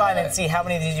start-finish line and see how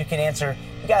many of these you can answer.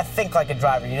 You got to think like a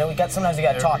driver, you know? Sometimes you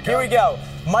got to talk. Here we go.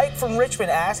 Mike from Richmond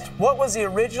asked, what was the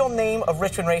original name of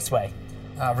Richmond Raceway?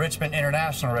 Richmond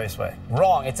International Raceway.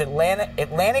 Wrong. It's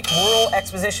Atlantic Rural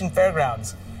Exposition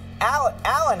Fairgrounds.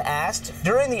 Alan asked,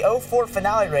 during the 04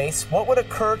 finale race, what would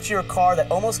occur to your car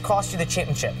that almost cost you the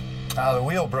championship? The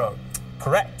wheel broke.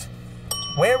 Correct.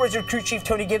 Where was your crew chief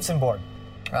Tony Gibson born?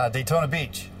 Daytona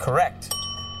Beach. Correct.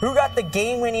 Who got the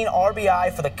game-winning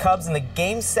RBI for the Cubs in the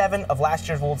Game 7 of last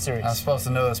year's World Series? I'm supposed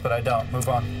to know this, but I don't. Move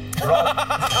on.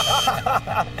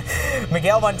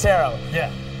 Miguel Montero. Yeah.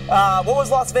 Which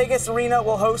Las Vegas arena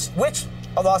will host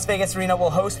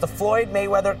the Floyd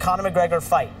Mayweather Conor McGregor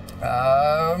fight?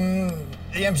 The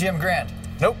MGM Grand.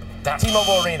 Nope.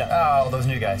 T-Mobile Arena. Oh, those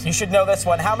new guys. You should know this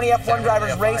one. How many F1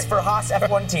 drivers race for Haas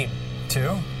F1 team?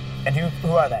 2. And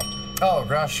who are they? Oh,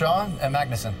 Grosjean and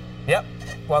Magnussen. Yep.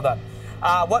 Well done.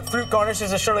 What fruit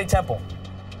garnishes a Shirley Temple?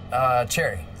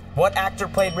 Cherry. What actor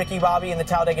played Ricky Bobby in the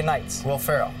Talladega Nights? Will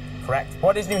Ferrell. Correct.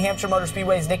 What is New Hampshire Motor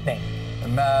Speedway's nickname?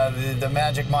 The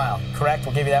Magic Mile. Correct.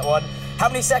 We'll give you that one. How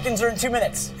many seconds are in 2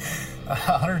 minutes?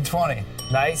 120.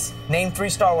 Nice. Name 3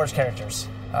 Star Wars characters.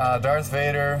 Darth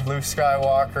Vader, Luke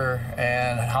Skywalker,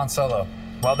 and Han Solo.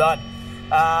 Well done.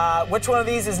 Which one of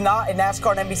these is not a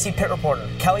NASCAR and NBC pit reporter?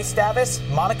 Kelly Stavis,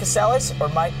 Monica Seles, or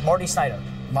Marty Snyder?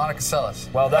 Monica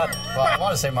Seles. Well done. Well, I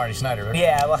want to say Marty Snyder. Right?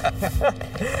 Yeah.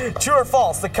 Well, true or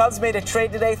false? The Cubs made a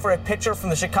trade today for a pitcher from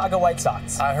the Chicago White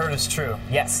Sox. I heard it's true.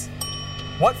 Yes.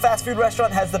 What fast food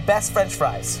restaurant has the best French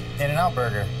fries? In-N-Out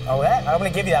Burger. Oh, I'm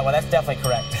going to give you that one. That's definitely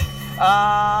correct.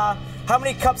 How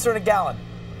many cups are in a gallon?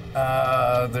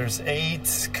 There's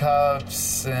 8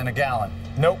 cups in a gallon.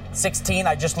 Nope, 16.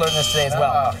 I just learned this today as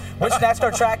well. Which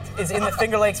NASCAR track is in the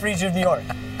Finger Lakes region of New York?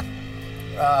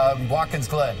 Watkins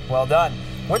Glen. Well done.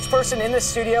 Which person in this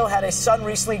studio had a son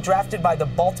recently drafted by the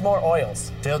Baltimore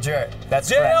Orioles? Dale Jarrett. That's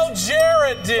Dale correct.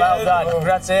 Jarrett did. Well done.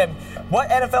 Congrats to him. What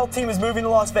NFL team is moving to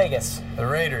Las Vegas? The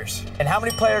Raiders. And how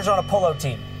many players are on a polo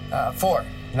team? 4.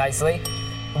 Nicely.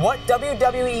 What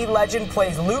WWE legend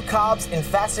plays Luke Hobbs in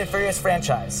Fast and Furious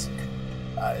franchise?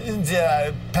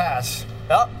 Pass.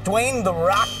 Oh, Dwayne The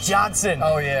Rock Johnson.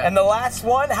 Oh, yeah. And the last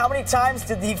one, how many times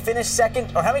did he finish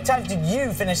second, or how many times did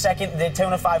you finish second in the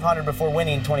Daytona 500 before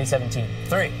winning in 2017?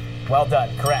 3. Well done.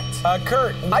 Correct.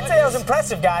 Kurt. I'd say that was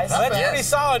impressive, guys. That's pretty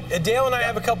solid. Dale and I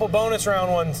have a couple bonus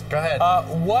round ones. Go ahead.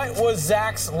 What was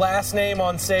Zach's last name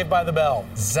on Saved by the Bell?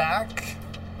 Zach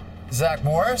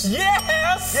Morris?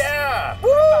 Yes! Yeah! Woo!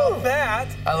 How about that?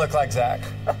 I look like Zach.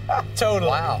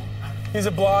 Totally. Wow. He's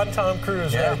a blonde Tom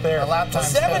Cruise right there. The lap time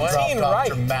 17 dropped right.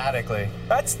 Dramatically.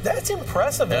 That's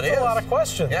impressive. That That's is. a lot of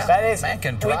questions. Yeah. That is. Man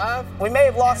can drive. We may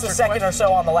have lost a Answer second or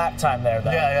so on the lap time there,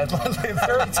 though. Yeah.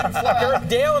 Kurt,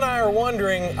 Dale and I are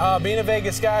wondering, being a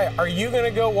Vegas guy, are you going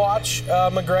to go watch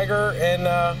McGregor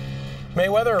and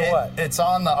Mayweather or what? It's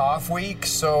on the off week,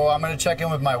 so I'm going to check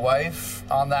in with my wife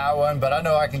on that one, but I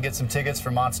know I can get some tickets for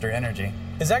Monster Energy.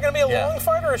 Is that going to be a long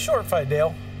fight or a short fight,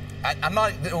 Dale? I'm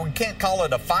not. We can't call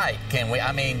it a fight, can we?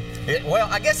 I mean,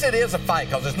 I guess it is a fight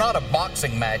because it's not a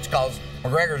boxing match because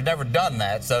McGregor's never done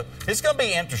that. So it's going to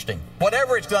be interesting.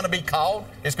 Whatever it's going to be called,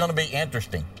 it's going to be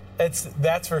interesting.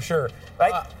 That's for sure.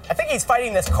 Right? I think he's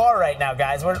fighting this car right now,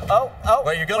 guys. Well,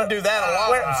 you're going to do that a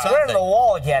lot. We're in the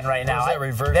wall again right now. There's that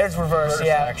reverse. There's reverse,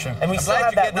 yeah. Action. And we I'm still glad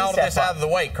have you're that getting all of reset this button. out of the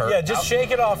way, Kurt. Yeah, just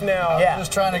shake it off now. Yeah.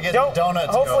 Just trying to get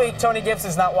donuts Hopefully, going. Tony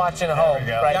Gibson's not watching at home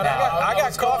right Yeah, now. I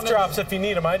got cough drops if you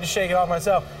need them. I had to shake it off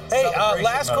myself. Hey,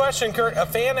 last question, Kurt. A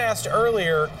fan asked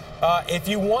earlier, if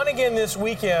you won again this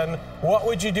weekend, what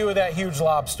would you do with that huge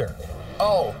lobster?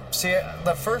 Oh, see,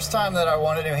 the first time that I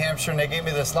won at New Hampshire and they gave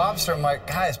me this lobster, I'm like,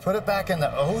 guys, put it back in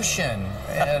the ocean.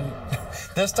 And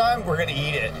this time, we're going to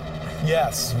eat it.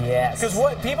 Yes. Yes. Because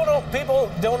what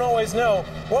people don't always know,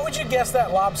 what would you guess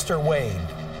that lobster weighed?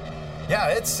 Yeah,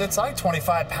 it's like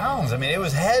 25 pounds. I mean, it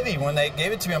was heavy when they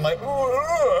gave it to me. I'm like,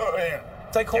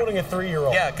 It's like holding a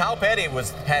 3-year-old. Yeah, Kyle Petty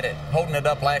had it holding it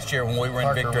up last year when we were in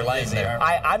Parker Victory was Lane busy, there.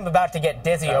 I'm about to get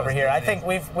dizzy over here. I think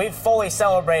we've fully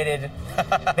celebrated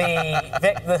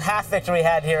the half victory we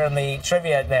had here in the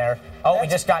trivia there. Oh, we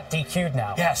just got DQ'd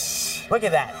now. Yes. Look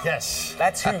at that. Yes.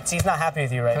 That's Hoots. He's not happy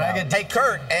with you right now. Hey,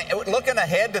 Kurt, looking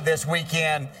ahead to this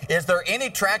weekend, is there any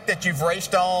track that you've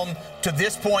raced on to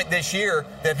this point this year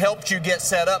that helped you get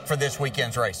set up for this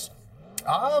weekend's race?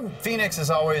 Phoenix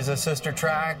is always a sister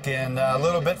track, and a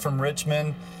little bit from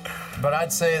Richmond. But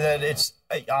I'd say that it's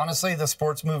honestly the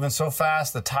sport's moving so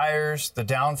fast. The tires, the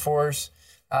downforce,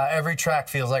 every track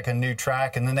feels like a new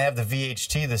track. And then they have the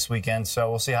VHT this weekend, so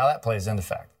we'll see how that plays into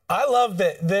fact. I love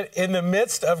that in the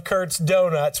midst of Kurt's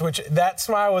donuts, which that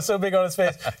smile was so big on his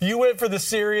face, you went for the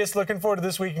serious, looking forward to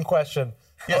this weekend question.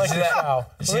 I like your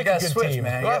style. So you got to switch,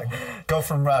 man. You got to go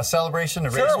from celebration to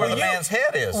race. Sure, where the man's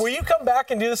head is. Will you come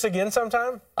back and do this again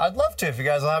sometime? I'd love to if you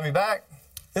guys will have me back.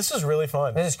 This is really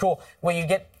fun. This is cool. Will you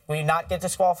Will you not get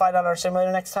disqualified on our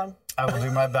simulator next time? I will do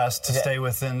my best to stay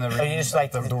within the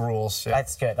rules. Yeah.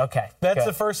 That's good. Okay. That's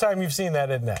the first time you've seen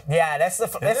that, isn't it? Yeah, this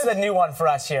is a new one for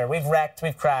us here. We've wrecked,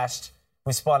 we've crashed,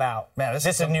 we spun out. Man, this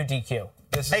is a new DQ.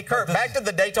 Hey, Kurt, back to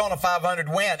the Daytona 500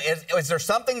 win. Is there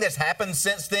something that's happened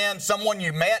since then? Someone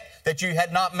you met that you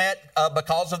had not met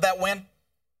because of that win?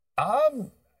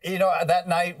 You know, that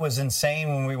night was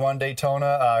insane when we won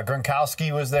Daytona.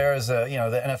 Gronkowski was there as the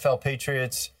NFL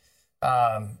Patriots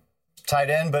tight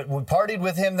end, but we partied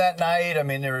with him that night. I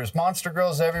mean, there was monster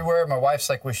girls everywhere. My wife's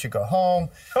like, we should go home.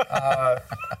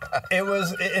 It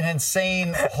was an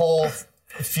insane whole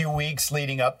few weeks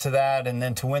leading up to that, and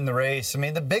then to win the race. I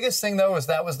mean, the biggest thing, though, is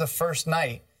that was the first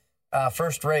night,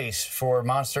 first race for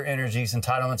Monster Energy's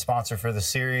entitlement sponsor for the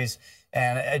series.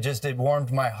 And it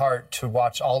warmed my heart to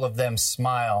watch all of them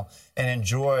smile and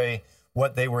enjoy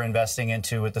what they were investing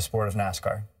into with the sport of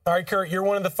NASCAR. All right, Kurt, you're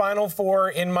one of the Final Four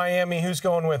in Miami. Who's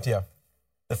going with you?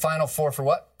 The Final Four for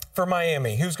what? For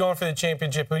Miami. Who's going for the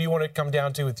championship? Who do you want to come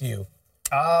down to with you?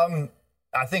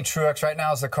 I think Truex right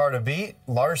now is the car to beat.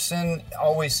 Larson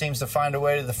always seems to find a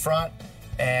way to the front.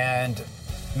 And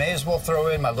may as well throw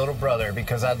in my little brother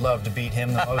because I'd love to beat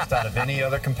him the most out of any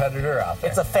other competitor out there.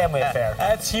 It's a family affair.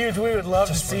 That's huge. We would love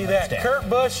to see that. Kurt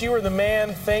Busch, you were the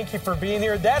man. Thank you for being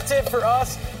here. That's it for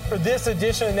us for this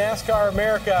edition of NASCAR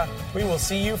America. We will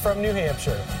see you from New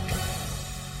Hampshire.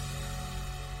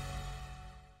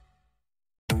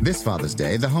 This Father's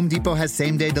Day, the Home Depot has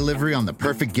same-day delivery on the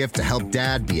perfect gift to help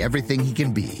Dad be everything he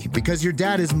can be. Because your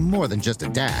dad is more than just a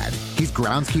dad. He's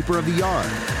groundskeeper of the yard,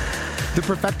 the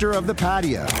perfecter of the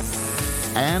patio,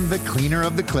 and the cleaner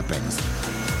of the clippings.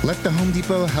 Let the Home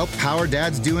Depot help power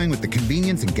Dad's doing with the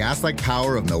convenience and gas-like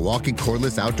power of Milwaukee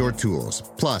cordless outdoor tools.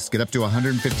 Plus, get up to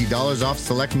 $150 off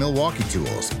select Milwaukee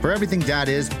tools. For everything Dad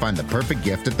is, find the perfect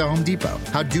gift at the Home Depot.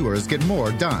 How doers get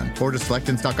more done. Order select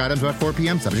in stock items by 4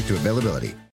 p.m. subject to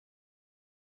availability.